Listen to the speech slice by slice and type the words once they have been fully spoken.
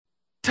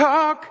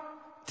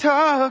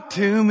Talk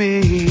to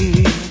me.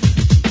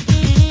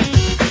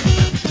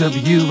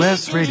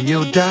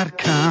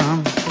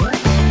 WSRadio.com.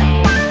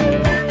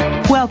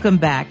 Welcome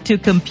back to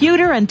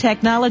Computer and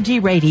Technology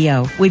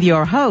Radio with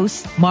your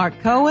hosts,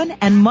 Mark Cohen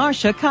and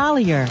Marcia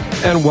Collier.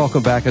 And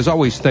welcome back. As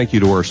always, thank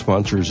you to our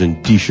sponsors,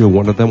 Indicia,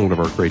 one of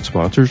our great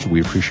sponsors. We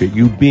appreciate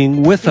you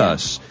being with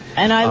us.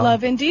 And I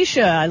love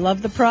Indicia. I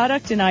love the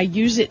product, and I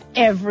use it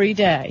every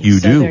day. You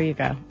do. There you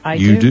go.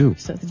 You do.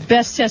 So the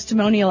best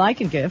testimonial I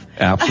can give.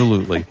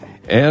 Absolutely.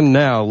 And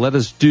now let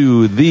us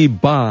do the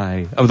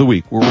buy of the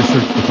week, where we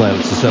search the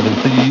planets, the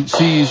seven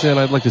seas, and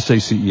I'd like to say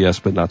CES,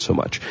 but not so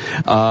much.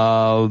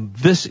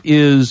 This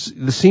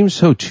seems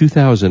so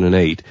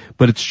 2008,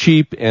 but it's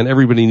cheap and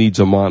everybody needs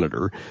a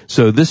monitor.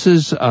 So this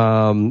is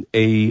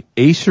a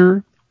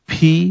Acer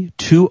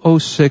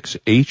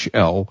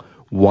P206HL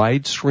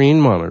widescreen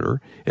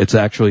monitor. It's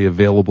actually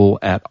available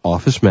at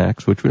Office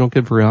Max, which we don't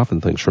get very often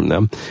things from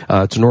them.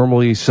 It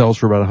normally sells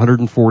for about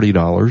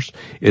 $140.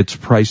 Its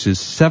price is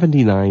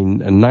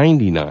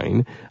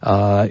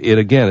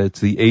 $79.99. It's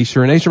the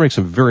Acer, and Acer makes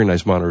some very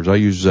nice monitors. I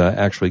use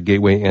actually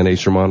Gateway and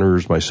Acer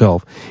monitors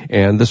myself,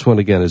 and this one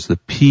again is the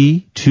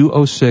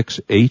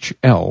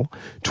P206HL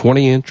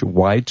 20-inch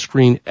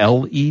widescreen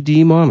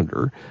LED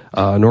monitor.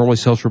 Normally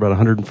sells for about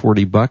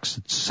 $140.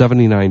 It's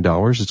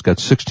 $79. It's got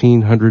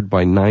 1600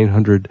 by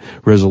 900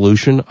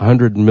 resolution,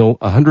 100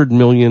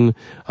 million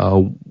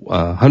 5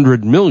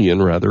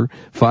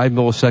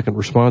 millisecond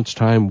response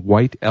time,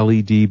 white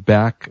LED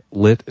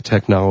backlit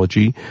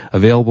technology,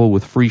 available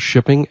with free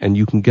shipping, and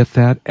you can get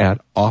that at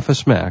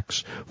Office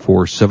Max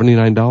for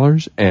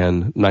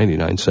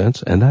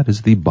 $79.99, and that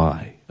is the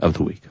buy of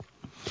the week.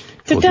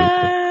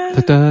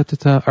 Ta-da!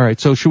 Ta-da. All right,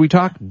 so should we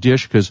talk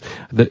Dish? Because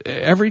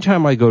every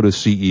time I go to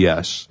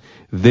CES,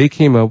 they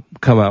come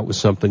out with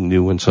something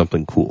new and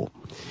something cool.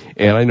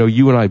 And I know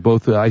you and I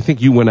both, I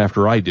think you went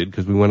after I did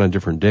because we went on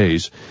different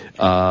days.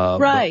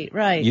 Right.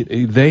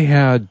 They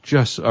had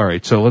all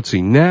right, so let's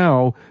see.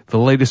 Now, the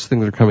latest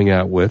thing they're coming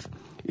out with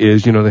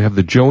is, they have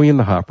the Joey and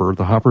the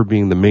Hopper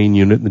being the main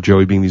unit and the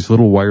Joey being these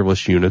little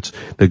wireless units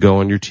that go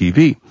on your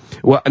TV.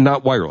 Well,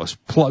 not wireless,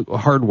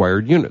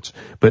 hardwired units.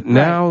 But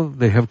now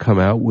they have come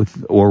out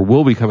with, or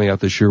will be coming out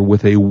this year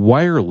with a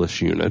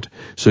wireless unit,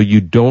 so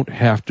you don't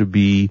have to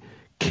be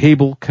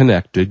cable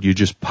connected. You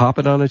just pop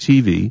it on a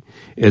TV.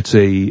 It's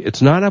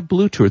not a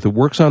Bluetooth. It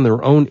works on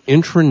their own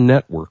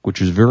intra-network,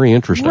 which is very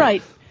interesting.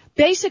 Right.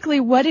 Basically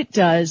what it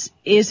does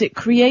is it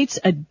creates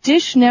a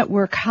Dish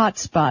Network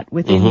hotspot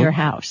within your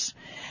house.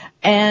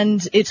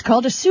 And it's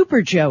called a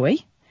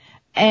SuperJoey.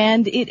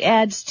 And it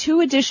adds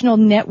 2 additional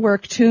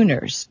network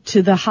tuners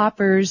to the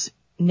Hopper's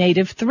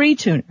native 3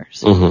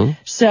 tuners.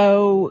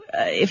 So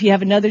if you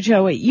have another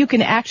Joey, you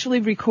can actually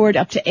record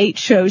up to 8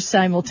 shows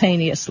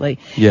simultaneously.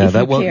 Yeah,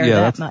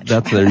 much.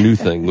 That's their new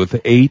thing with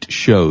 8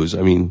 shows.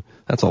 I mean,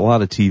 that's a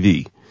lot of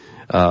TV.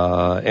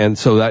 And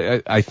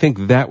so I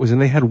think that was,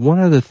 and they had one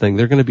other thing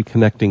they're going to be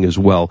connecting as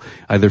well.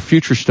 Their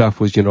future stuff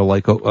was,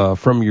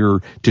 from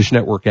your Dish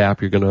Network app,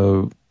 you're going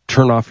to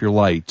turn off your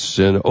lights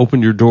and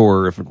open your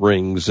door if it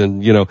rings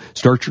and,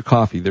 start your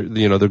coffee.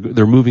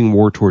 They're moving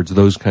more towards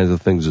those kinds of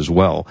things as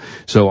well.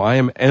 So I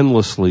am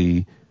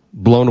endlessly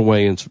blown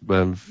away and,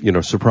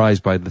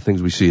 surprised by the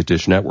things we see at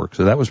Dish Network.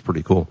 So that was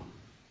pretty cool.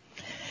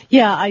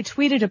 Yeah, I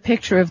tweeted a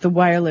picture of the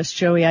wireless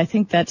Joey. I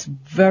think that's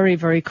very,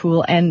 very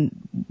cool. And,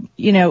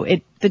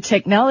 the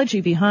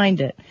technology behind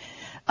it,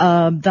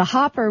 the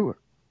Hopper,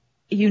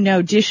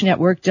 Dish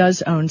Network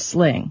does own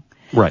Sling.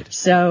 Right.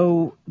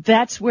 So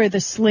that's where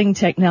the Sling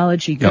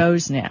technology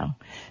goes now.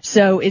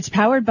 So it's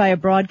powered by a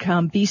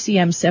Broadcom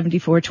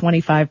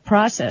BCM7425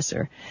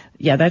 processor.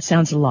 Yeah, that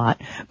sounds a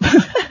lot.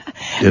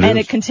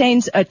 It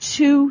contains a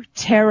 2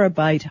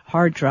 terabyte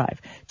hard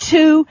drive.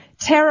 2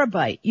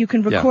 terabyte. You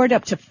can record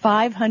up to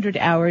 500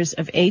 hours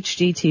of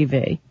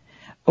HDTV.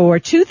 Or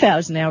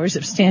 2,000 hours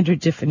of standard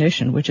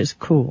definition, which is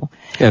cool.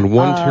 And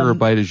 1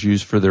 terabyte is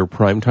used for their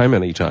primetime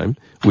anytime,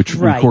 which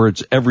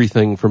records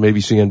everything from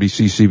ABC,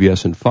 NBC,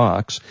 CBS, and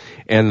Fox.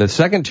 And the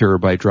 2nd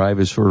terabyte drive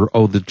is for,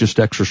 just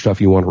extra stuff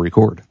you want to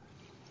record.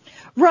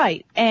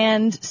 Right.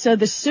 And so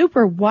the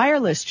Super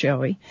Wireless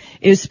Joey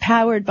is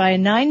powered by a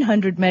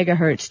 900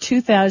 megahertz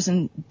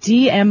 2000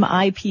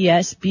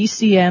 DMIPS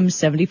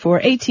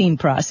BCM7418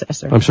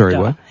 processor. I'm sorry,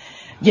 what?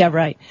 Yeah,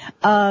 right.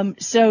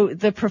 So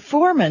the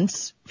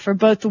performance for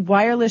both the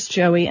wireless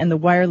Joey and the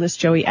wireless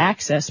Joey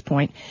access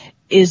point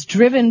is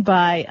driven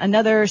by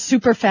another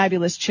super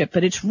fabulous chip,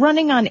 but it's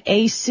running on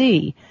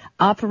AC,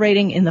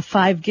 operating in the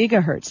 5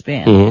 gigahertz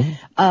band.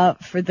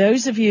 For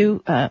those of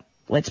you,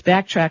 let's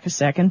backtrack a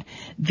second.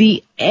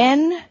 The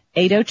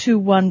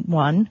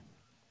N80211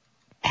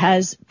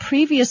 has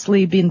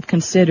previously been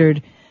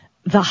considered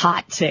the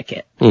hot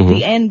ticket.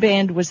 The N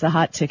band was the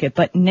hot ticket,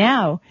 but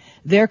now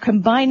they're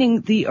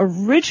combining the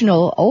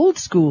original old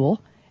school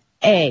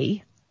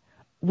A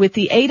with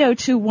the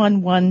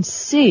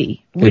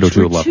 80211C,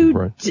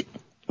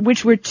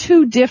 which were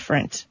two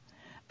different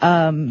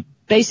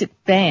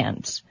basic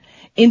bands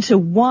into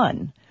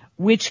one,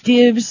 which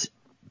gives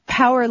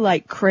power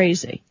like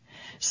crazy.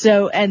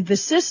 So, and the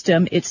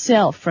system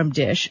itself from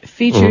Dish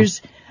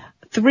features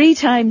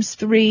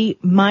 3x3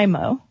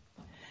 MIMO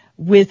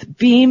with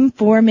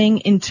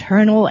beam-forming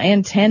internal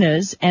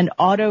antennas and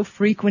auto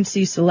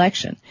frequency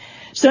selection.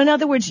 So in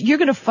other words, you're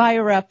going to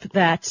fire up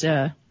that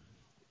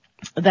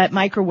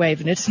microwave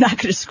and it's not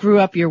going to screw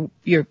up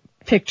your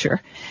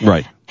picture.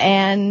 Right.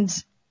 And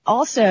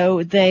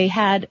also they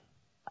had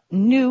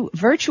new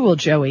virtual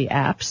Joey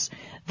apps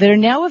that are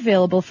now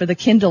available for the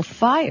Kindle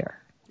Fire.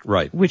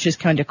 Right. Which is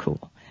kind of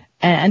cool.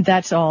 And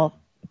that's all.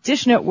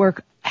 Dish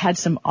Network had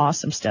some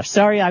awesome stuff.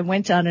 Sorry, I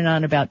went on and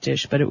on about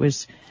Dish, but it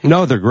was...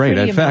 No, they're great.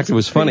 In fact, it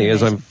was funny.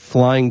 As I'm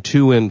flying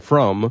to and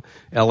from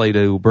L.A.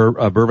 to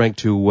Burbank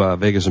to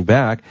Vegas and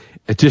back,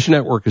 Dish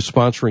Network is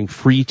sponsoring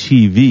free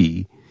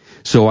TV.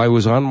 So I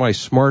was on my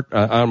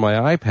on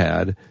my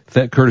iPad,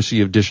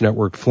 courtesy of Dish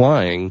Network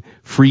flying,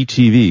 free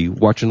TV,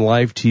 watching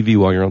live TV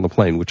while you're on the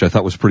plane, which I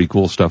thought was pretty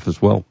cool stuff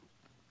as well.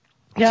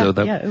 Yeah, so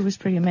it was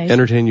pretty amazing.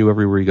 Entertain you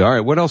everywhere you go. All right,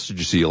 what else did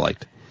you see you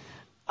liked?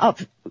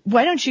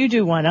 Why don't you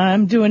do one?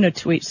 I'm doing a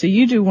tweet, so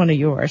you do one of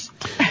yours.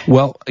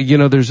 Well,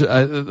 there's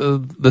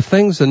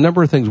a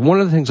number of things.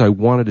 One of the things I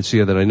wanted to see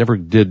that I never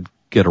did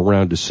get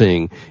around to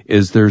seeing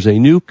is there's a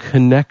new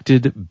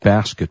connected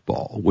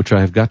basketball, which I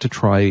have got to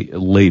try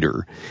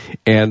later.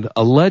 And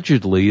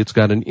allegedly, it's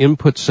got an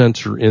input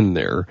sensor in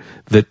there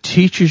that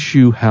teaches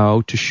you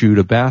how to shoot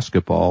a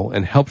basketball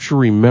and helps you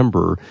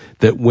remember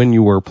that when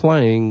you are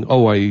playing,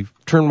 I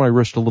turned my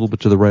wrist a little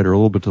bit to the right or a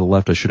little bit to the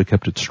left. I should have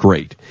kept it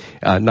straight.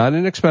 Not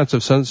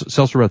inexpensive,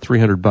 sells for about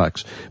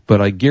 $300, but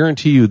I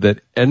guarantee you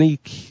that any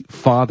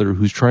father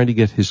who's trying to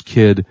get his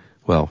kid,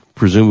 well,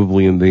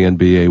 presumably in the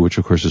NBA, which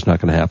of course is not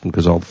going to happen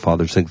because all the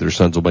fathers think their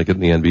sons will make it in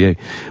the NBA,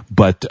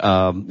 but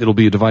it'll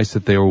be a device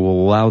that they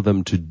will allow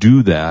them to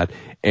do that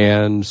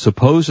and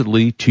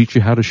supposedly teach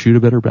you how to shoot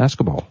a better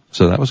basketball.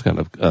 So that was kind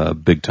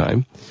of big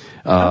time.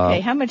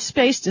 Okay, how much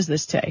space does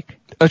this take?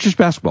 It's just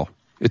basketball.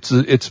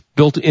 It's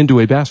built into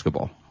a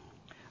basketball.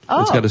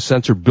 Oh. It's got a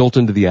sensor built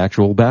into the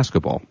actual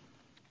basketball.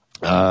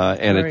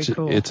 And Very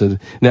cool.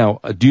 Now,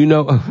 do you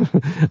know,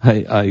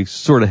 I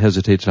sort of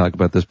hesitate to talk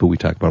about this, but we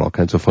talk about all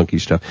kinds of funky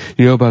stuff.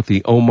 You know about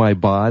the Oh My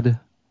Bod?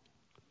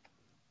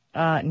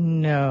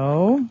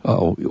 No.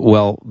 Oh,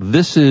 well,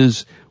 this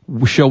is,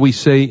 shall we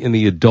say, in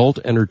the adult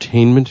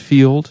entertainment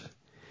field.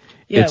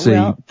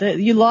 Yeah,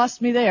 you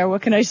lost me there.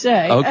 What can I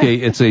say? Okay,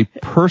 it's a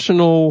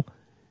personal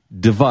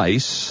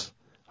device.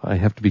 I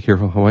have to be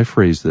careful how I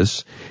phrase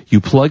this.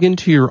 You plug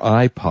into your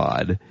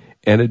iPod,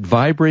 and it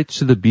vibrates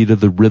to the beat of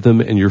the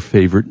rhythm and your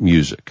favorite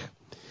music.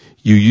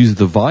 You use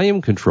the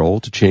volume control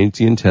to change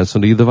the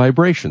intensity of the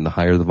vibration. The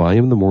higher the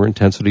volume, the more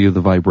intensity of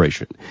the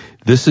vibration.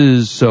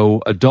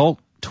 So adult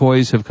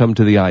toys have come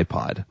to the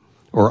iPod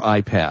or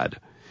iPad.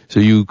 So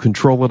you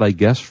control it, I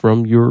guess,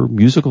 from your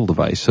musical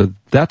device. So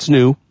that's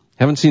new.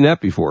 Haven't seen that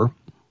before.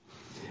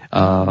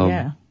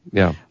 Yeah.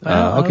 Yeah.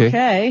 Well,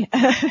 okay.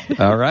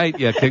 All right.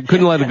 Yeah.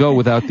 Couldn't let it go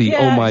without the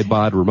Oh My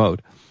Bod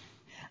remote.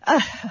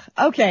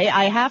 Okay.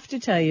 I have to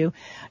tell you,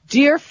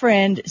 dear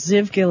friend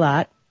Ziv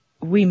Gillat,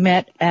 we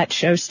met at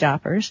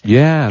Showstoppers.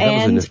 Yeah. That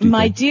was a nifty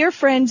my thing. dear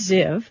friend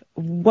Ziv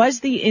was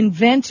the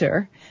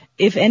inventor.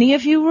 If any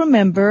of you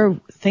remember,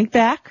 think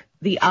back,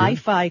 the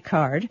iFi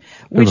card,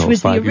 which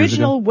was the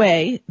original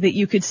way that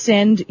you could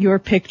send your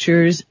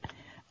pictures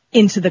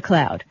into the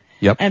cloud.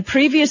 Yep. And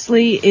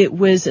previously it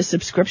was a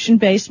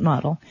subscription-based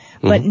model,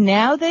 but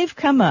now they've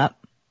come up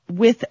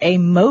with a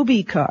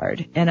Mobi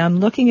card, and I'm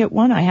looking at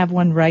one. I have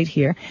one right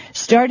here,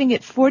 starting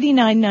at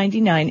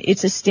 $49.99.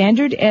 It's a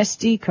standard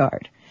SD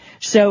card.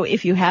 So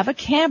if you have a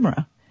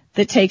camera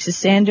that takes a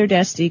standard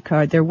SD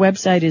card, their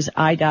website is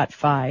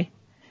i.fi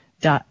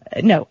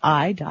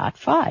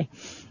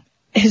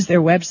is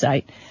their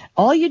website.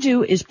 All you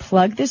do is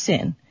plug this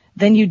in,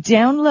 then you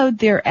download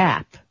their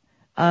app,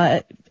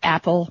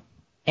 Apple,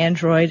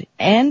 Android,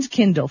 and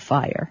Kindle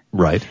Fire.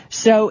 Right.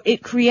 So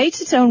it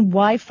creates its own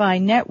Wi-Fi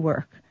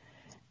network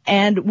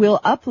and will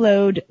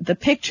upload the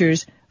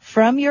pictures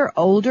from your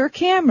older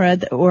camera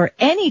or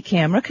any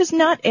camera, because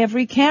not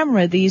every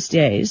camera these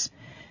days,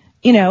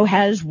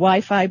 has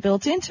Wi-Fi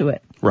built into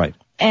it. Right.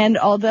 And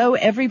although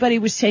everybody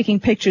was taking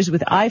pictures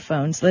with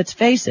iPhones, let's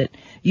face it,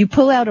 you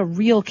pull out a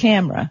real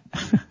camera.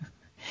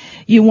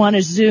 You want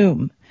to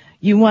zoom.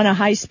 You want a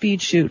high-speed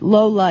shoot,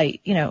 low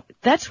light.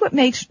 That's what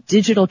makes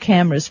digital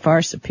cameras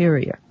far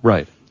superior.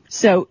 Right.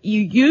 So you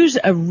use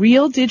a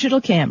real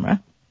digital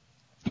camera,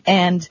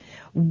 and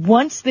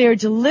once they're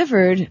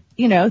delivered,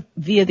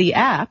 via the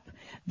app,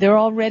 they're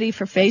all ready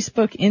for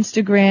Facebook,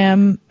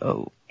 Instagram,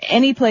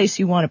 any place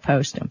you want to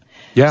post them.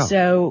 Yeah.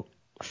 So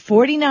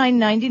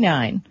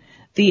 $49.99.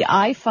 The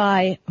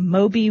iFi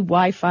Mobi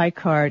Wi-Fi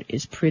card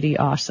is pretty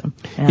awesome.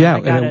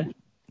 And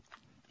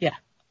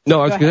No,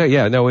 I was going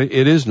to say,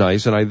 it is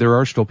nice, and there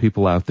are still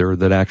people out there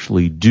that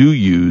actually do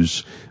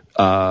use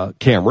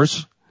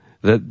cameras.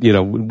 That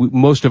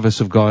most of us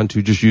have gone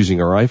to just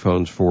using our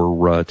iPhones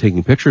for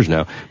taking pictures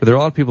now, but there are a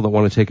lot of people that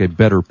want to take a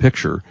better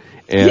picture.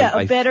 And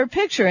a better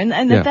picture,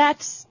 and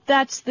that's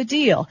the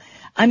deal.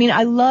 I mean,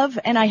 I love,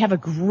 and I have a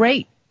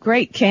great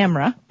great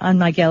camera on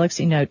my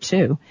Galaxy Note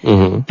 2.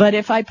 Mm-hmm. But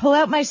if I pull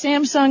out my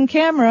Samsung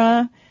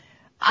camera,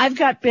 I've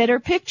got better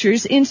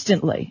pictures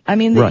instantly. I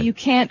mean, Right. you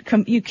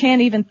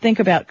can't even think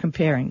about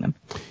comparing them.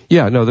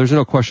 Yeah, no, there's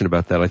no question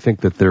about that. I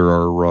think that there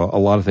are a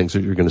lot of things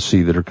that you're going to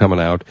see that are coming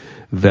out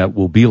that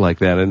will be like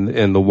that.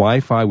 And the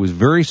Wi-Fi was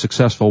very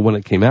successful when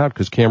it came out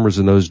because cameras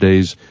in those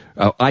days,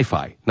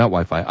 iFi, not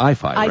Wi-Fi,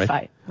 iFi, right?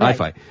 Right.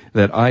 iFi.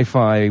 That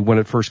iFi, when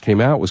it first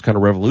came out, was kind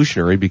of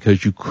revolutionary because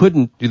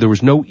there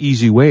was no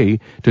easy way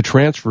to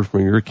transfer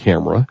from your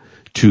camera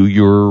to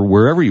your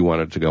wherever you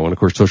wanted to go. And of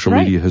course, social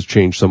media has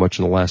changed so much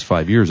in the last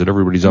 5 years that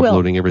everybody's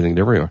uploading everything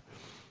to everywhere.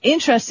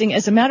 Interesting.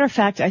 As a matter of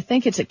fact, I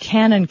think it's a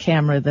Canon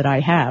camera that I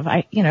have.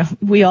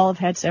 We all have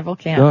had several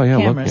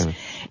cameras. Canon.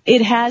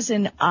 It has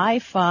an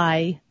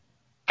iFi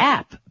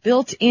app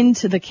built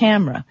into the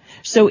camera.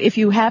 So if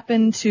you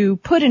happen to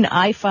put an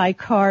iFi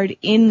card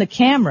in the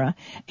camera,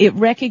 it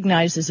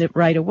recognizes it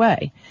right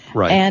away.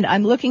 Right. And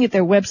I'm looking at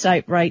their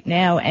website right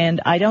now,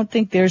 and I don't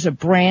think there's a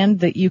brand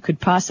that you could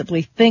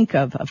possibly think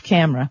of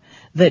camera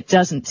that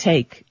doesn't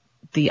take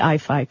the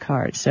iFi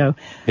card. So,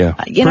 yeah,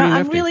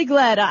 I'm really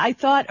glad. I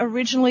thought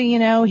originally,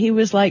 he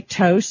was like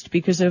toast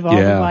because of all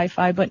the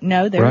Wi-Fi, but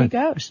no, there he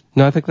goes.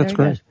 No, I think that's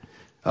great.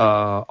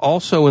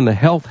 Also in the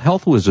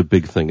health was a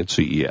big thing at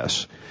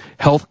CES.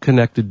 Health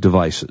connected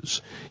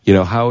devices.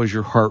 How is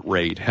your heart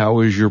rate?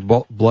 How is your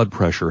blood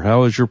pressure?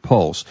 How is your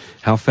pulse?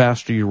 How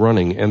fast are you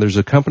running? And there's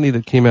a company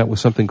that came out with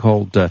something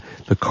called the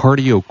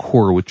Cardio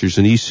Core, which is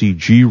an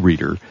ECG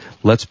reader,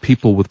 lets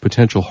people with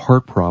potential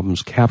heart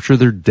problems capture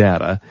their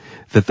data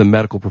that the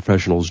medical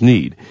professionals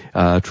need.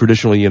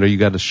 Traditionally, you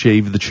got to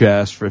shave the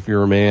chest if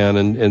you're a man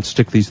and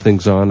stick these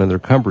things on, and they're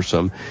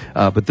cumbersome.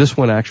 But this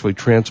one actually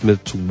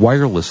transmits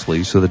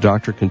wirelessly so the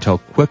doctor can tell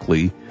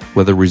quickly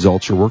whether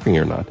results are working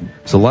or not.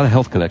 It's a lot of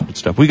health-connected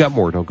stuff. We got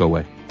more. Don't go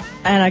away.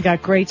 And I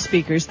got great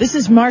speakers. This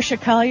is Marcia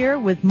Collier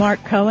with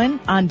Mark Cohen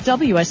on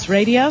WS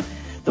Radio,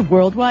 the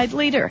worldwide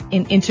leader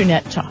in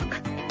Internet talk.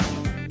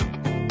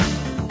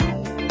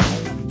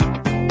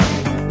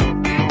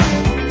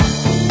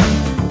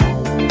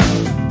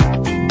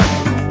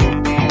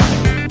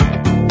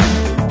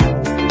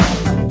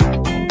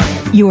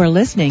 You are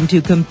listening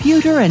to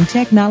Computer and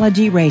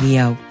Technology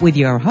Radio with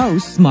your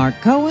hosts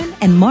Mark Cohen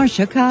and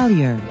Marcia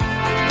Collier.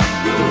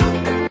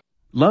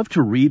 Love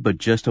to read but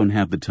just don't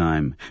have the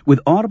time? With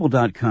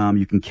Audible.com,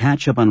 you can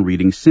catch up on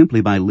reading simply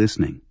by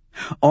listening.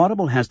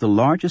 Audible has the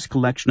largest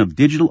collection of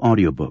digital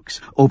audiobooks,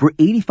 over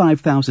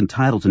 85,000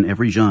 titles in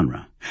every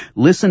genre.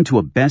 Listen to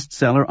a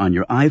bestseller on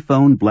your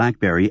iPhone,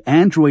 BlackBerry,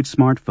 Android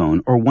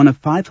smartphone, or one of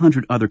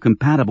 500 other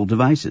compatible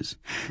devices.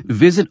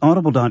 Visit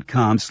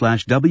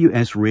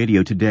audible.com/WS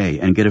Radio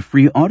today and get a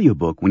free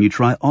audiobook when you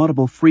try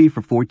Audible free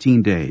for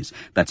 14 days.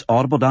 That's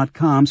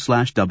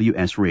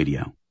audible.com/WS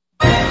Radio.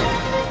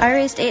 I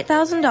raised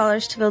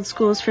 $8,000 to build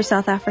schools for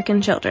South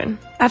African children.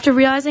 After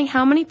realizing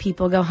how many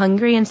people go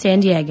hungry in San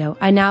Diego,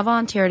 I now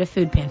volunteer at a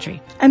food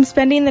pantry. I'm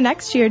spending the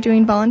next year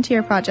doing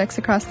volunteer projects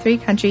across 3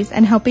 countries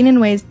and helping in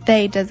ways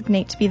they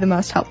designate to be the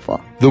most helpful.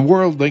 The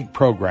World Link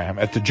program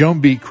at the Joan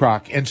B.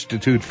 Kroc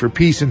Institute for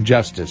Peace and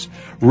Justice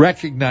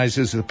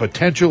recognizes the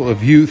potential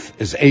of youth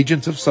as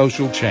agents of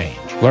social change.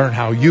 Learn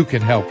how you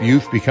can help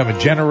youth become a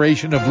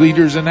generation of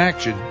leaders in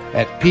action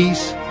at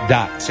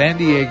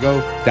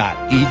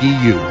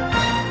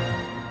peace.sandiego.edu.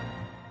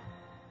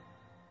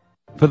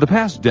 For the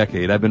past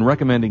decade, I've been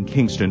recommending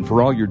Kingston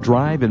for all your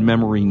drive and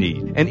memory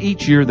need, and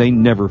each year they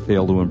never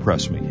fail to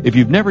impress me. If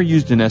you've never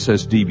used an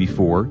SSD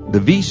before,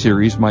 the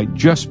V-Series might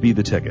just be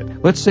the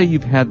ticket. Let's say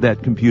you've had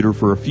that computer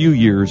for a few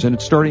years and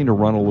it's starting to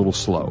run a little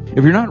slow.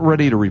 If you're not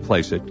ready to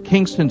replace it,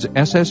 Kingston's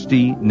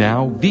SSD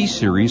Now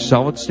V-Series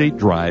solid-state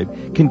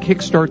drive can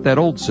kickstart that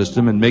old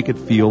system and make it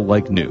feel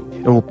like new.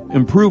 It will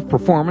improve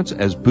performance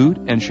as boot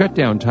and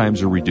shutdown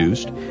times are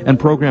reduced, and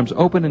programs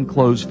open and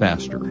close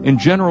faster. In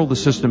general, the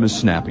system is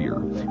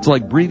snappier. It's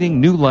like breathing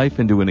new life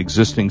into an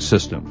existing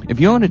system. If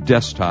you own a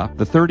desktop,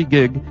 the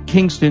 30-gig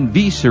Kingston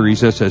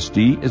V-Series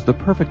SSD is the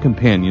perfect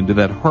companion to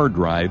that hard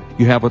drive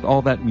you have with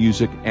all that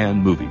music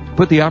and movies.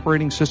 Put the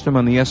operating system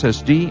on the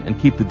SSD and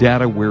keep the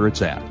data where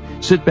it's at.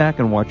 Sit back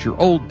and watch your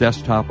old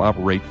desktop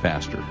operate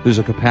faster. There's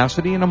a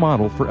capacity and a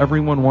model for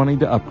everyone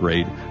wanting to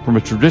upgrade from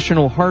a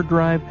traditional hard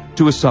drive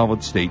to a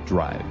solid-state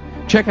drive.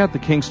 Check out the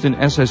Kingston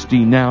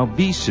SSD Now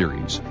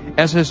V-Series.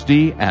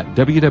 SSD at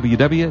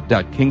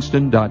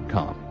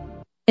www.kingston.com.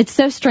 It's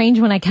so strange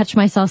when I catch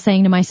myself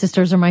saying to my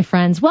sisters or my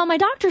friends, well, my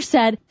doctor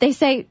said, they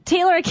say,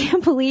 Taylor, I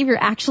can't believe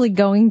you're actually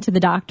going to the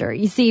doctor.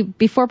 You see,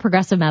 before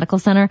Progressive Medical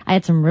Center, I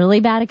had some really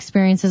bad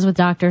experiences with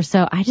doctors,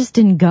 so I just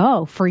didn't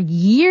go for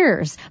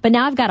years. But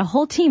now I've got a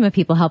whole team of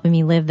people helping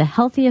me live the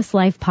healthiest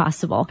life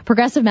possible.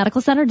 Progressive Medical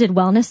Center did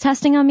wellness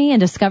testing on me and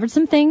discovered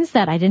some things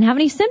that I didn't have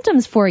any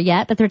symptoms for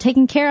yet, but they're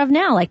taken care of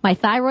now. Like my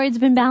thyroid's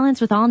been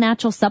balanced with all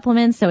natural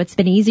supplements, so it's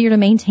been easier to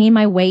maintain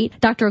my weight.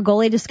 Dr.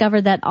 Agoli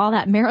discovered that all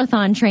that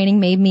marathon training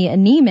made me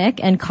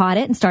anemic and caught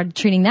it and started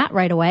treating that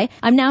right away.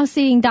 I'm now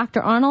seeing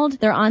Dr. Arnold,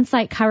 their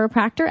on-site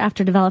chiropractor,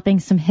 after developing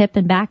some hip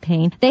and back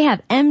pain. They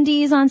have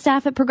MDs on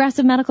staff at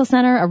Progressive Medical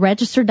Center, a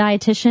registered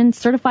dietitian,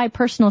 certified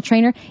personal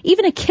trainer,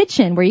 even a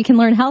kitchen where you can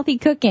learn healthy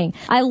cooking.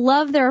 I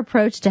love their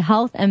approach to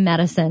health and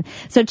medicine.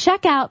 So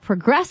check out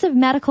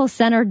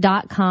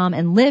progressivemedicalcenter.com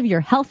and live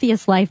your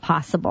healthiest life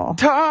possible.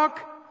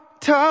 Talk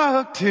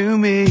to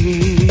me.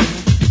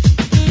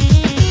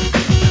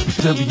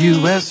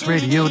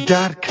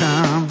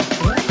 WSRadio.com.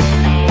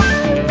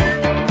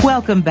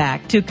 Welcome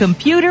back to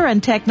Computer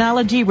and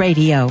Technology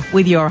Radio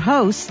with your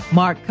hosts,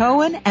 Mark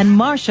Cohen and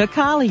Marcia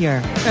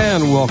Collier.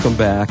 And welcome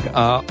back.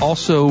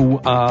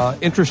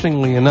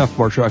 Interestingly enough,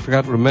 Marcia, I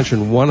forgot to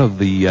mention one of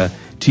the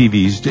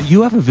TVs.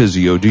 You have a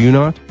Vizio, do you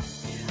not?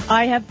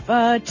 I have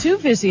two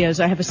Vizios.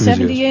 I have a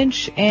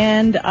 70-inch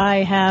and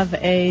I have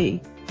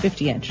a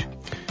 50-inch.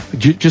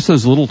 Just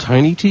those little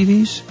tiny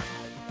TVs?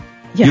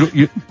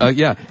 Yeah.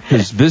 Yeah,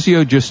 because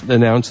Vizio just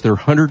announced their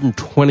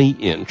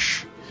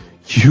 120-inch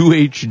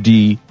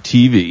UHD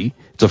TV.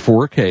 It's a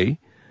 4K,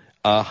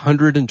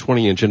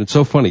 120-inch, and it's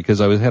so funny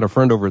because I had a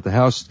friend over at the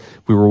house.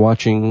 We were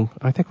watching,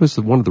 I think it was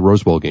one of the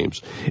Rose Bowl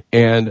games,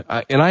 and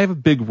I have a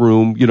big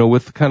room,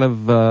 with kind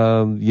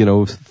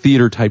of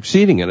theater type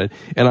seating in it,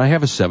 and I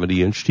have a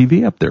 70-inch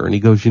TV up there. And he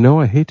goes,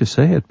 I hate to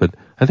say it, but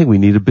I think we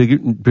need a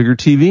bigger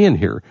TV in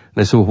here.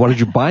 And I said, well, why don't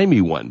you buy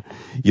me one?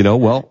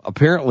 Well,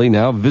 apparently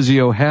now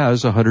Vizio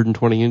has a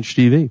 120-inch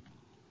TV.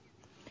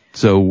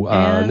 So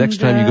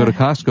next time you go to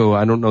Costco,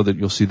 I don't know that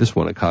you'll see this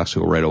one at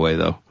Costco right away,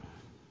 though.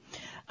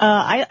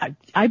 I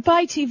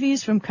buy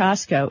TVs from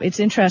Costco. It's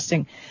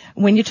interesting.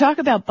 When you talk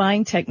about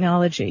buying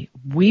technology,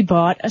 we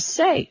bought a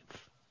safe,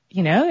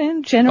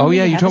 and generally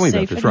you have told a me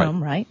safe about this, at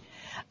home, right?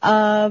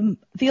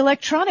 The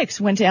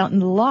electronics went out in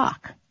the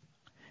lock.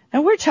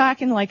 And we're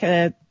talking like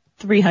a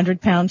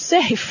 300-pound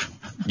safe.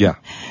 Yeah.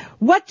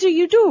 What do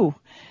you do?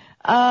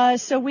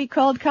 So we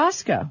called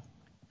Costco.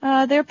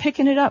 They're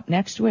picking it up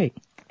next week.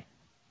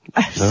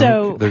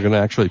 So they're going to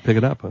actually pick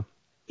it up, huh?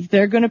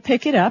 They're going to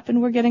pick it up,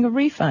 and we're getting a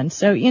refund.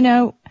 So,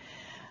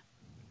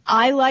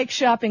 I like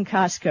shopping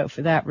Costco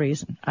for that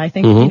reason. I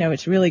think,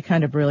 it's really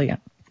kind of brilliant.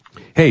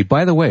 Hey,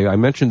 by the way, I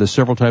mentioned this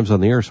several times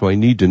on the air, so I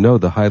need to know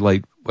the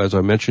highlight, as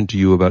I mentioned to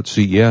you about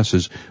CES,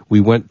 is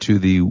we went to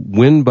the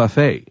Wynn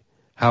Buffet.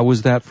 How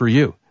was that for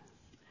you?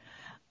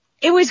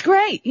 It was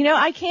great.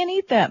 I can't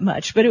eat that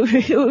much, but it was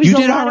You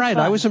did all right.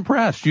 I was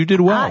impressed. You did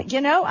well. I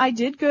did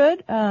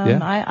good.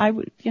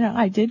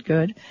 I did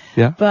good.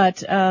 Yeah.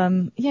 But,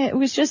 it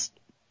was just,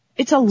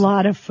 it's a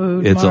lot of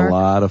food, It's Mark. a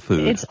lot of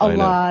food. It's a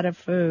lot of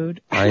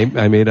food. I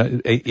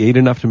ate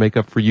enough to make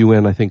up for you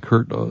and I think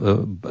Kurt,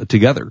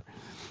 together.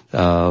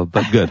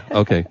 But good.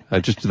 Okay. I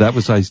talked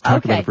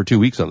about it for 2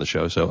 weeks on the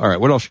show. So, all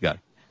right. What else you got?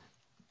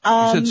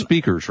 You said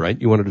speakers, right?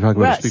 You wanted to talk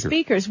about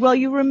speakers. Well,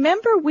 you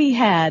remember we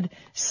had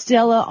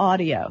Stella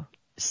Audio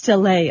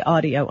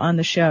on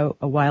the show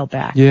a while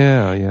back.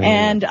 Yeah.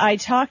 And I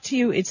talked to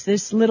you. It's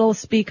this little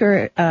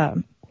speaker,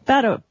 I'd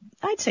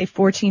say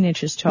 14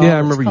 inches tall. Yeah, I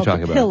remember you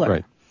talking about it.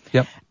 Right.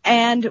 Yep.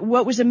 And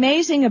what was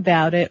amazing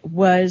about it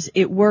was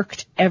it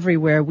worked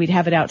everywhere. We'd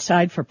have it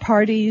outside for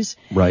parties.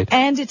 Right.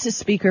 And it's a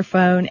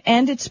speakerphone,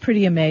 and it's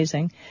pretty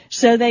amazing.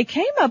 So they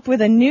came up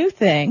with a new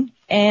thing.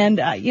 And,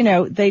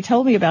 they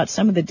told me about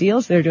some of the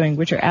deals they're doing,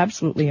 which are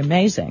absolutely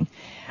amazing.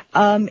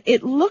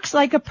 It looks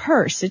like a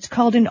purse. It's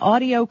called an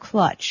audio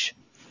clutch.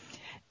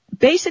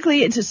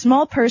 Basically, it's a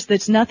small purse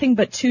that's nothing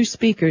but two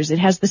speakers. It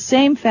has the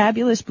same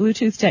fabulous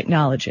Bluetooth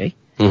technology,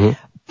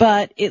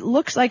 but it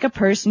looks like a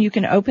purse, and you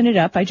can open it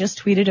up. I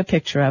just tweeted a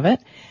picture of it.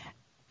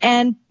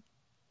 And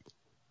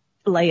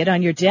lay it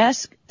on your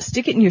desk,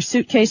 stick it in your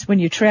suitcase when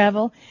you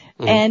travel,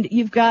 and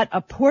you've got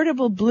a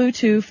portable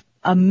Bluetooth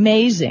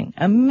amazing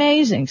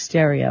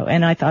stereo,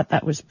 and I thought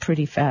that was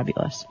pretty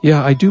fabulous.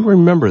 Yeah, I do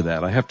remember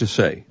that, I have to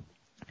say.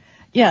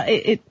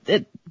 Yeah,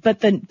 but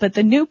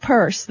the new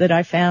purse that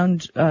I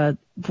found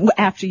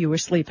after you were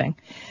sleeping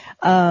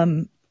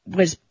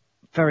was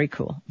very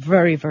cool,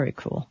 very, very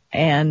cool,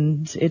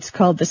 and it's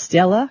called the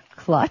Stella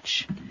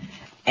Clutch,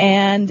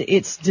 and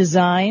it's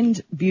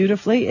designed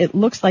beautifully. It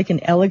looks like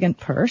an elegant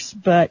purse,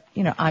 but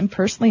I'm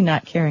personally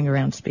not carrying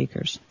around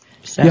speakers.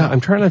 So. Yeah, I'm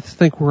trying to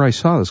think where I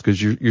saw this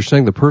because you're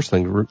saying the purse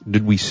thing.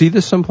 Did we see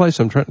this someplace?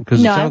 I'm trying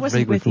because no, it sounds I wasn't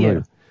vaguely with familiar.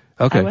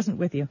 You. Okay, I wasn't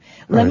with you.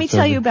 Let me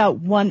tell you about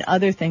one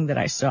other thing that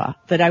I saw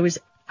that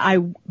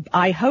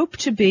I hope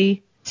to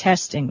be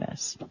testing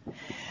this.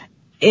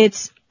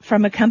 It's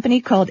from a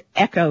company called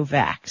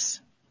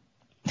EchoVax.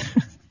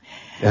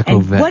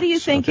 And what do you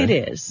think it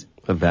is?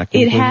 A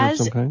vacuum cleaner of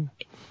some kind?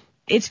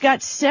 It's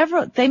got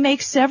they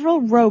make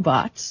several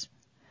robots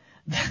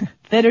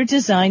that are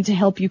designed to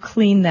help you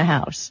clean the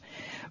house,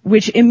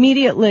 which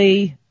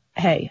immediately,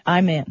 hey,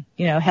 I'm in.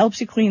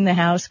 Helps you clean the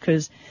house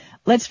because,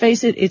 let's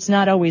face it, it's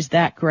not always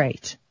that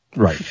great.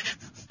 Right.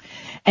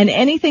 And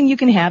anything you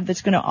can have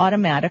that's going to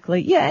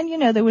automatically,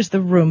 and there was the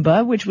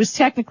Roomba, which was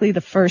technically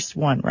the first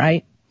one,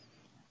 right?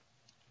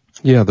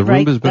 Yeah, the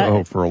Roomba's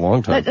been for a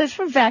long time. That's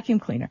for vacuum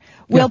cleaner.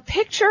 Well,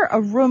 picture a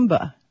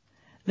Roomba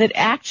that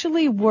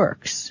actually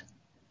works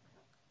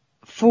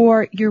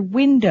for your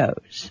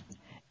windows.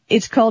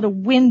 It's called a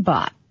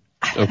WinBot.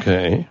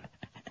 Okay.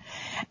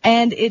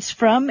 And it's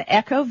from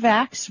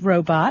Echovacs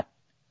Robot.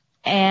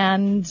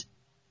 And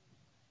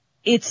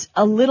it's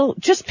a little,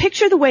 just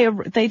picture the way,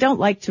 they don't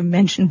like to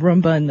mention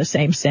Roomba in the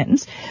same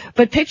sentence,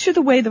 but picture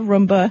the way the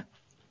Roomba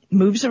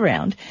moves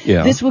around.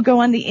 Yeah. This will go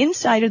on the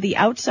inside or the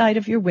outside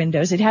of your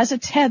windows. It has a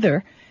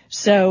tether,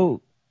 so,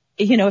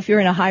 if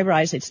you're in a high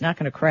rise, it's not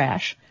going to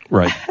crash.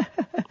 Right.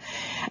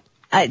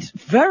 It's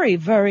very,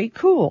 very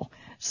cool.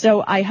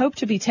 So I hope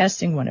to be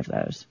testing one of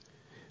those.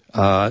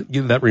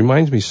 That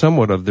reminds me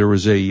somewhat of, I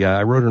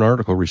wrote an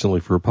article recently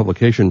for a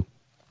publication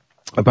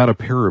about a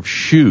pair of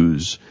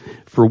shoes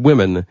for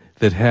women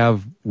that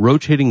have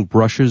rotating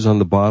brushes on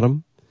the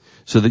bottom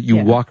so that you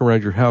walk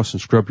around your house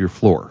and scrub your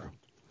floor.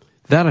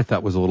 That I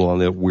thought was a little on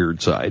the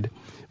weird side.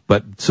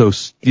 But that's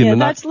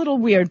a little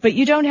weird, but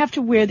you don't have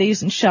to wear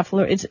these and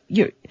shuffle.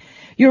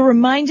 You're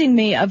reminding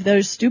me of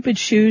those stupid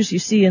shoes you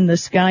see in the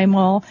Sky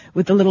Mall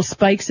with the little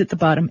spikes at the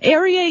bottom.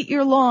 Aerate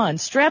your lawn,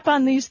 strap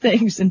on these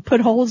things and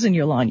put holes in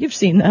your lawn. You've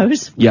seen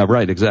those. Yeah,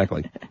 right,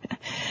 exactly.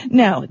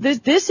 No,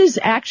 this is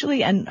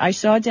actually, and I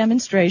saw a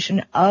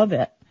demonstration of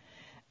it,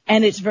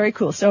 and it's very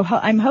cool. So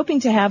I'm hoping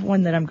to have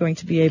one that I'm going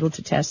to be able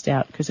to test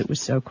out because it was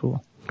so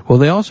cool. Well,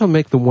 they also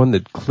make the one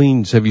that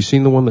cleans. Have you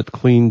seen the one that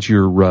cleans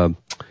your where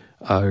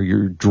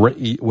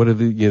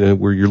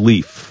your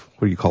leaf?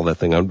 What do you call that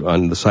thing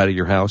on the side of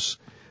your house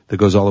that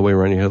goes all the way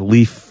around your head?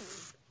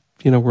 Leaf,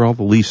 where all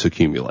the leaves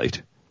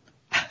accumulate.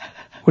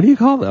 What do you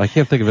call that? I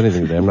can't think of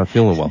anything today. I'm not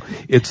feeling well.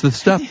 It's the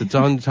stuff that's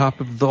on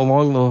top of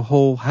along the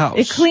whole house.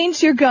 It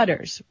cleans your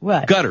gutters.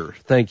 What? Gutter.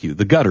 Thank you.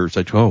 The gutters.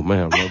 Oh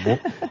man,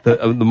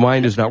 the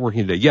mind is not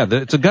working today. Yeah,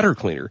 it's a gutter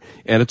cleaner,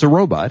 and it's a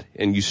robot,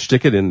 and you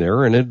stick it in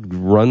there, and it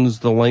runs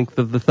the length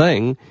of the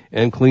thing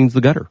and cleans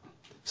the gutter.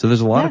 So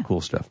there's a lot of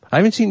cool stuff. I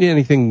haven't seen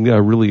anything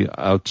really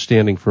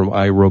outstanding from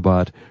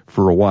iRobot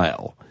for a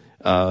while,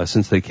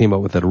 since they came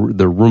out with the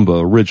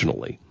Roomba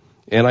originally.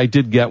 And I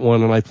did get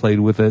one, and I played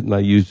with it, and I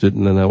used it,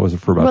 and then that was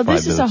for about 5 minutes. Well,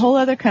 this is a whole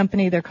other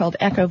company. They're called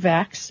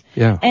Echovacs.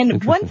 Yeah.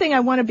 And one thing I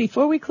want to,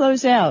 before we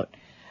close out,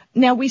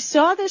 now we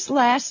saw this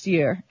last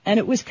year, and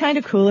it was kind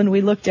of cool, and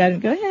we looked at it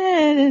and go,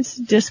 it's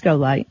disco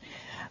light.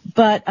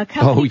 But a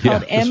company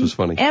called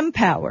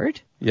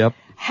Empowered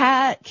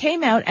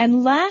came out,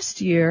 and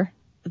last year,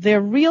 their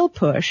real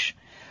push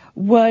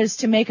was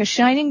to make a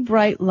shining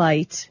bright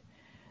light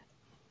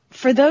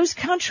for those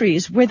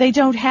countries where they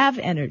don't have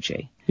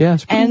energy. Yeah,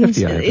 it's pretty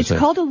nifty, it's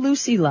called a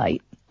Luci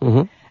light.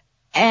 Mm-hmm.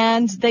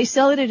 And they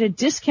sell it at a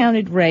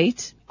discounted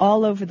rate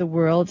all over the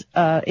world.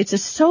 It's a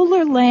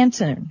solar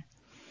lantern.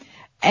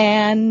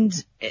 And,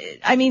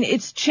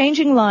 it's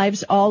changing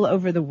lives all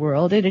over the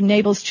world. It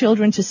enables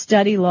children to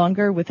study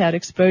longer without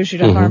exposure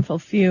to harmful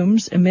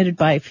fumes emitted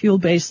by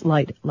fuel-based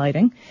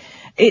lighting.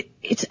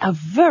 It's a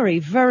very,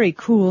 very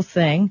cool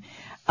thing.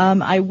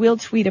 I will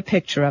tweet a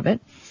picture of it.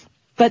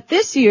 But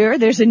this year,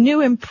 there's a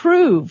new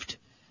improved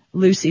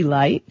Luci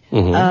light,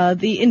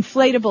 the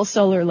inflatable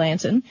solar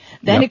lantern.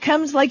 Then it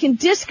comes like in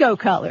disco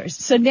colors.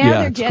 So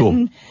now they're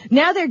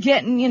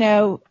getting,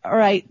 all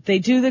right, they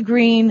do the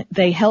green,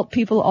 they help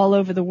people all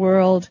over the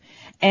world.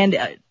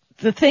 And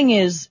the thing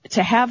is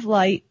to have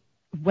light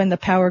when the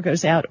power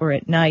goes out or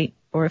at night,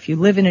 or if you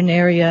live in an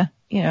area,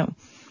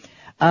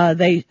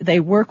 they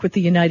work with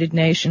the United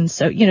Nations.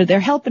 So, they're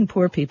helping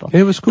poor people.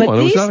 It was cool. And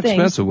it was not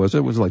expensive, was it?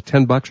 It was like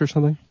 $10 or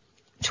something?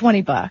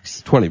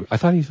 $20. 20. I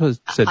thought he said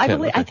 10.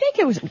 I think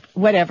it was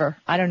whatever.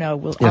 I don't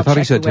know. I thought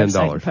he said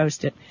 $10 and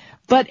post it.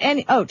 But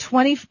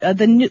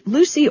the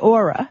Luci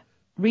Aura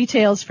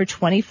retails for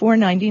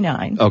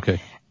 $24.99. Okay.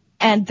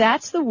 And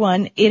that's the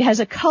one. It has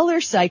a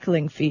color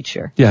cycling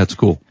feature. Yeah, it's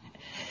cool.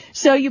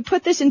 So you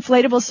put this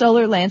inflatable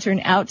solar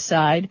lantern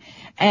outside,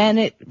 and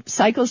it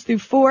cycles through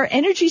 4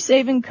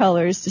 energy-saving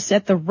colors to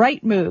set the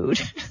right mood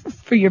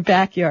for your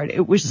backyard.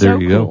 It was so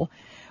cool. Go.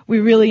 We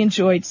really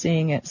enjoyed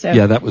seeing it. So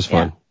yeah, that was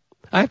fun. Yeah.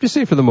 I have to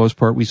say, for the most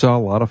part, we saw a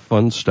lot of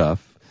fun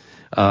stuff.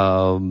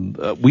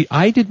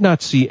 I did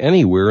not see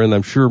anywhere, and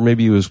I'm sure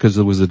maybe it was because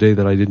it was the day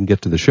that I didn't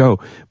get to the show.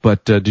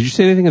 But did you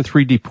see anything in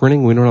 3D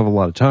printing? We don't have a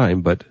lot of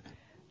time, but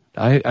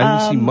I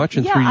didn't see much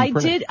in 3D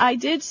printing. Yeah, I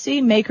did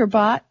see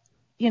MakerBot,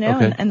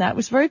 and that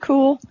was very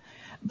cool.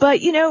 But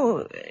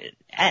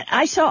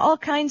I saw all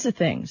kinds of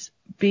things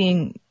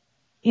being,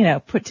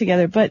 put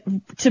together. But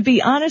to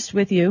be honest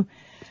with you,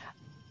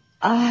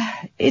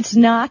 it's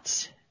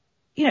not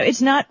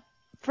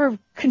for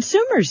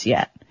consumers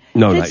yet.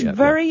 No, it's not yet. It's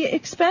very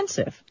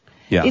expensive.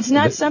 Yeah. It's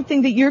not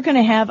something that you're going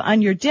to have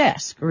on your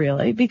desk,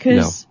 really,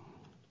 because,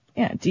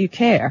 do you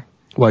care?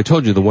 Well, I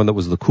told you the one that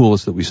was the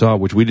coolest that we saw,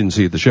 which we didn't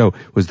see at the show,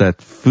 was that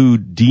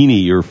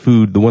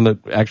Foodini the one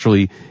that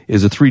actually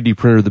is a 3D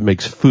printer that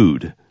makes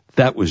food.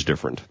 That was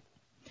different.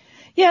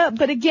 Yeah,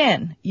 but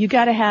again, you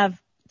got to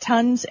have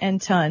tons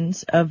and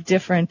tons of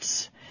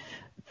different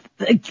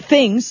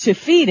things to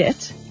feed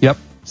it. Yep.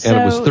 And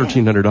it was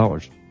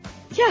 $1,300.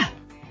 Yeah.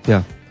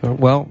 Yeah.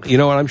 Well,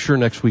 and I'm sure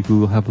next week we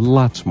will have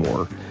lots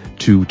more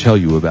to tell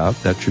you about.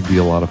 That should be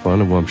a lot of fun,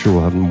 and I'm sure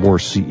we'll have more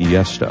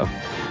CES stuff.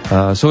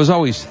 So as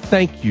always,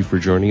 thank you for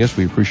joining us.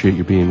 We appreciate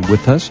you being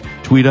with us.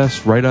 Tweet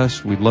us, write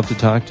us. We'd love to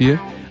talk to you.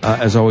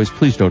 As always,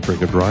 please don't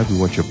drink and drive. We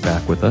want you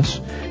back with us.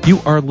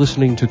 You are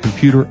listening to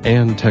Computer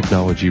and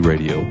Technology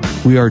Radio.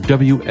 We are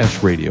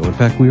WS Radio. In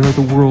fact, we are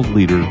the world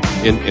leader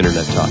in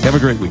Internet talk. Have a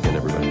great weekend,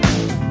 everybody.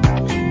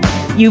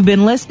 You've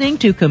been listening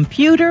to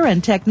Computer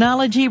and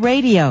Technology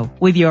Radio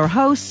with your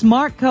hosts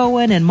Mark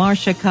Cohen and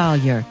Marcia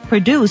Collier.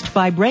 Produced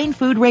by Brain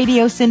Food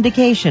Radio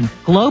Syndication.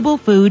 Global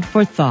food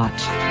for thought.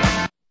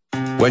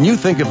 When you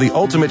think of the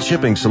ultimate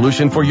shipping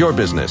solution for your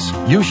business,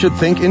 you should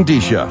think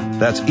Indicia.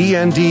 That's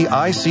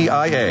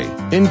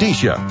E-N-D-I-C-I-A.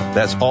 Indicia.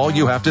 That's all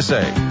you have to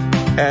say.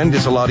 And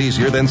it's a lot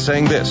easier than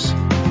saying this.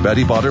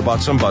 Betty Butter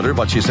bought some butter,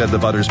 but she said the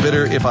butter's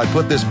bitter. If I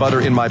put this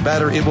butter in my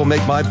batter, it will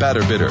make my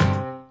batter bitter.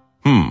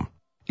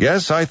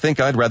 Yes, I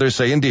think I'd rather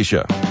say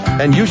Indicia.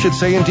 And you should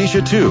say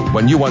Indicia too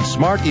when you want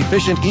smart,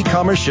 efficient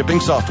e-commerce shipping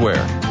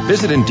software.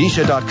 Visit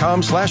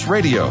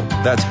Indicia.com/radio.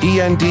 That's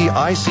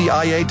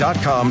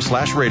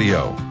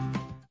ENDICIA.com/radio.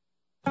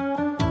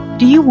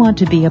 Do you want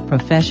to be a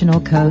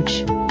professional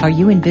coach? Are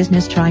you in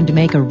business trying to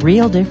make a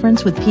real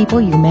difference with people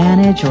you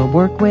manage or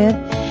work with?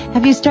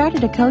 Have you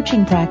started a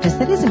coaching practice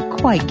that isn't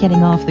quite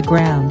getting off the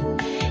ground?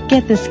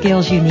 Get the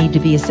skills you need to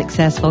be a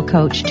successful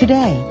coach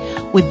today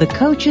with the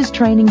Coaches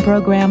Training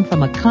Program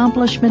from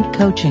Accomplishment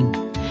Coaching.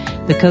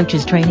 The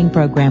Coaches Training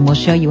Program will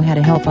show you how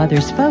to help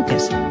others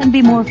focus and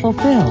be more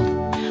fulfilled.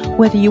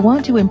 Whether you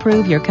want to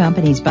improve your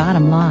company's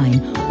bottom line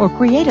or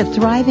create a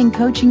thriving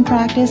coaching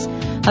practice,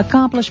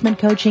 Accomplishment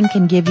Coaching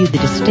can give you the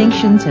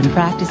distinctions and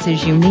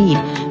practices you need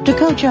to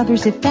coach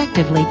others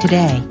effectively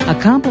today.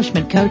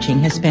 Accomplishment Coaching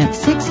has spent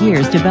 6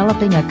 years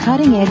developing a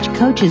cutting-edge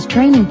coaches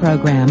training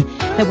program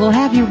that will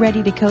have you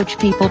ready to coach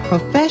people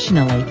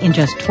professionally in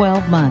just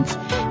 12 months,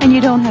 and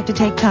you don't have to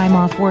take time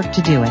off work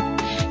to do it.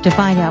 To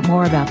find out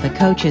more about the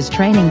Coaches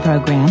Training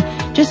Program,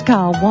 just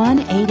call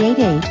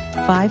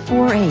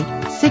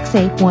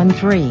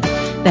 1-888-548-6813.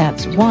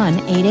 That's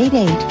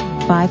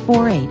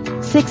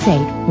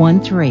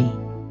 1-888-548-6813.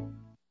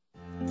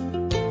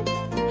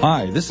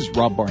 Hi, this is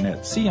Rob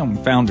Barnett, CEO and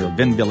founder of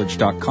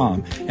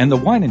VinVillage.com and the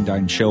Wine and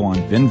Dine Show on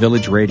Vin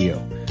Village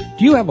Radio.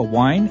 Do you have a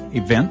wine,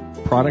 event,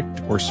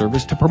 product, or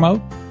service to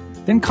promote?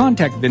 Then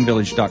contact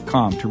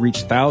VinVillage.com to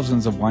reach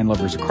thousands of wine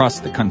lovers across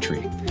the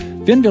country.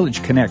 Vin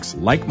Village connects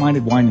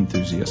like-minded wine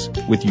enthusiasts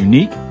with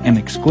unique and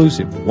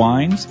exclusive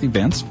wines,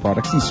 events,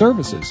 products, and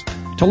services.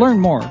 To learn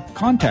more,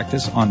 contact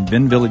us on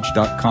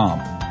VinVillage.com.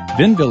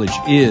 Vin Village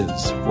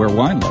is where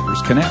wine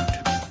lovers connect.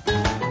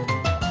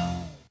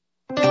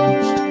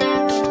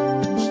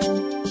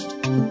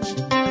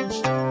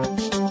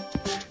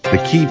 The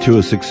key to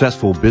a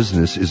successful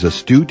business is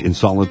astute and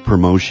solid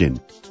promotion.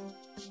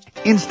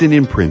 Instant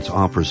Imprints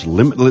offers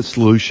limitless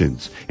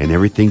solutions and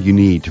everything you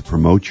need to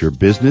promote your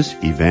business,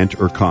 event,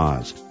 or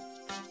cause.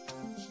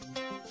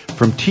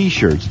 From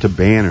t-shirts to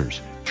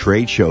banners,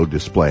 trade show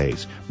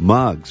displays,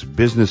 mugs,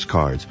 business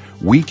cards,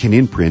 we can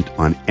imprint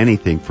on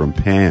anything from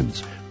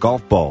pens,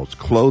 golf balls,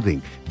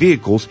 clothing,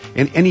 vehicles,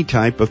 and any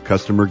type of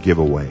customer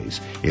giveaways.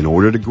 In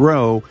order to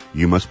grow,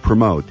 you must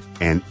promote,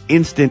 and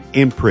Instant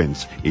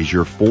Imprints is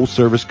your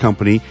full-service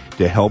company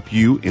to help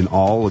you in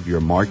all of your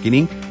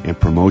marketing and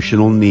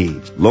promotional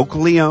needs.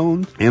 Locally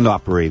owned and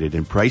operated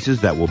in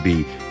prices that will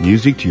be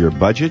music to your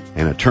budget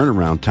and a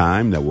turnaround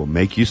time that will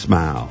make you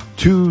smile.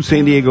 2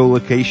 San Diego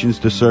locations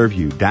to serve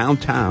you,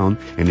 downtown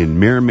and in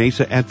Mira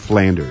Mesa at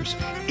Flanders.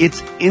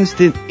 It's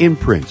Instant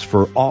Imprints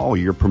for all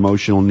your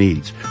promotional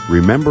needs.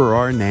 Remember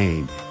our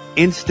name,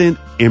 Instant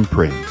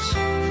Imprints.